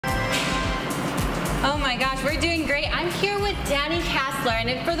Oh my gosh, we're doing great. I'm here with Danny Kassler,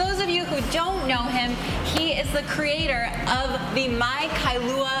 and for those of you who don't know him, he is the creator of the My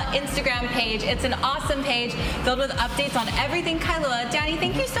Kailua Instagram page. It's an awesome page filled with updates on everything Kailua. Danny,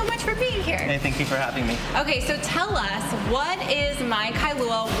 thank you so much for being here. Hey, thank you for having me. Okay, so tell us, what is My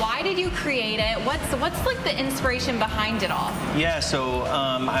Kailua? Why did you create it? What's like the inspiration behind it all? Yeah, so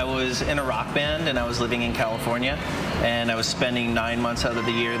I was in a rock band and I was living in California, and I was spending 9 months out of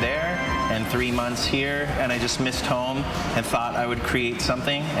the year there and 3 months here, and I just missed home and thought I would create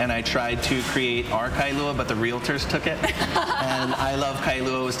something, and I tried to create our Kailua, but the realtors took it. And I Love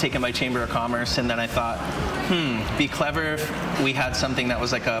Kailua was taken by Chamber of Commerce, and then I thought, be clever if we had something that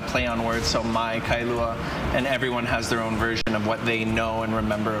was like a play on words, so My Kailua, and everyone has their own version of what they know and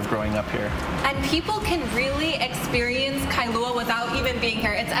remember of growing up here. And people can really experience Kailua without even being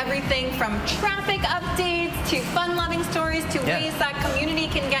here. It's everything from traffic updates to fun-loving stories to ways that community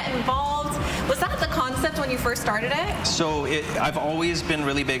can get involved. Was that the concept when you first started it? So I've always been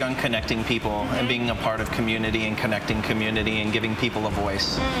really big on connecting people and being a part of community and connecting community and giving people a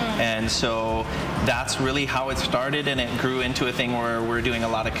voice. And so that's really how it started, and it grew into a thing where we're doing a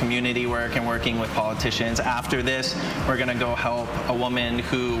lot of community work and working with politicians. After this, we're going to go help a woman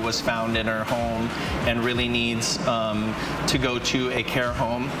who was found in her home and really needs to go to a care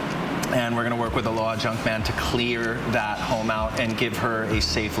home. And we're going to work with a law junk man to clear that home out and give her a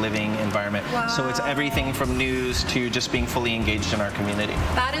safe living environment. Wow. So it's everything from news to just being fully engaged in our community.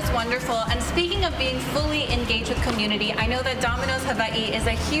 That is wonderful. And speaking of being fully engaged with community, I know that Domino's Hawaii is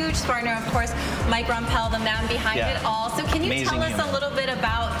a huge partner. Of course, Mike Rumpel, the man behind it all. So can you tell us a little bit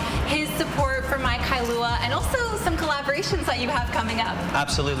about his support for My Kailua and also some collaborations that you have coming up?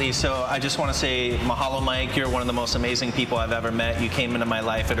 Absolutely. So I just want to say mahalo, Mike. You're one of the most amazing people I've ever met. You came into my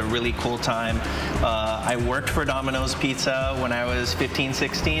life at a really cool time. I worked for Domino's Pizza when I was 15,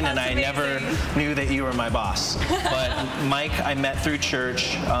 16, and I never knew that you were my boss. But Mike, I met through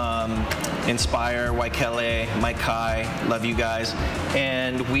church, Inspire, Waikele, Mike Kai, love you guys.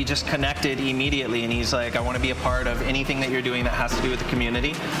 And we just connected immediately, and he's like, I want to be a part of anything that you're doing that has to do with the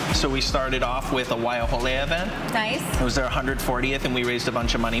community. So we started off with a Waiahole event. Nice. It was their 140th, and we raised a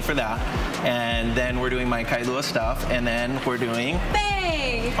bunch of money for that. And then we're doing My Kailua stuff, and then we're doing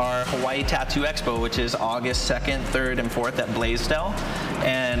our Hawaii Tattoo Expo, which is August 2nd, 3rd, and 4th at Blaisdell.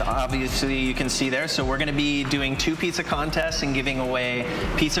 And obviously you can see there, so we're going to be doing 2 pizza contests and giving away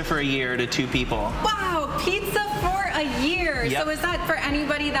pizza for a year to 2 people. Wow, pizza for a year. Yep. So is that for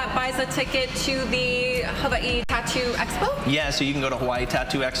anybody that buys a ticket to the Hawaii Tattoo Expo? Yeah, so you can go to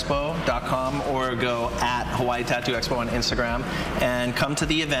hawaiitattooexpo.com or go at Hawaii Tattoo Expo on Instagram and come to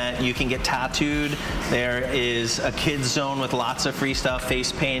the event. You can get tattooed. There is a kids zone with lots of free stuff,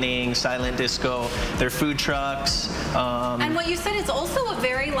 face painting, silent disco. There are food trucks. And what you said is also a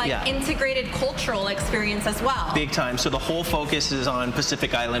very integrated cultural experience as well. Big time. So the whole focus is on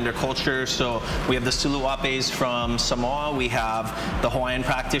Pacific Islander culture. So we have the Suluapes from Samoa. We have the Hawaiian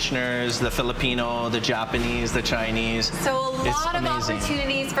practitioners, the Filipino, the Japanese, the Chinese. So a lot of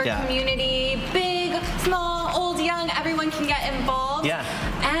opportunities for community, big, small, old, young, everyone can get involved. Yeah.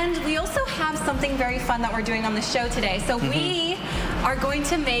 And we also have something very fun that we're doing on the show today. So we are going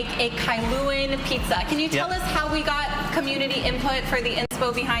to make a Kailuan pizza. Can you tell us how we got community input for the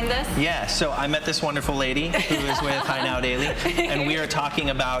inspo behind this? Yeah, so I met this wonderful lady who is with Hi Now Daily, and we are talking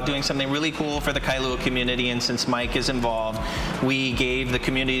about doing something really cool for the Kailua community, and since Mike is involved, we gave the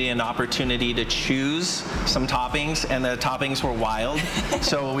community an opportunity to choose some toppings, and the toppings were wild.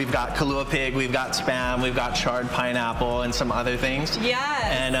 So we've got Kalua pig, we've got Spam, we've got charred pineapple, and some other things. Yes.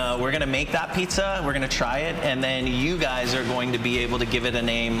 And we're going to make that pizza, we're going to try it, and then you guys are going to be able to give it a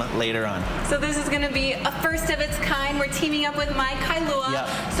name later on. So this is going to be a first of its kind. We're teaming up with My Kailua.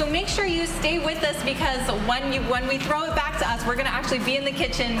 Yep. So make sure you stay with us, because when we throw it back to us, we're going to actually be in the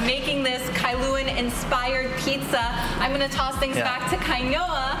kitchen making this Kailuan inspired pizza. I'm going to toss things back to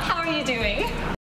Kainoa. How are you doing?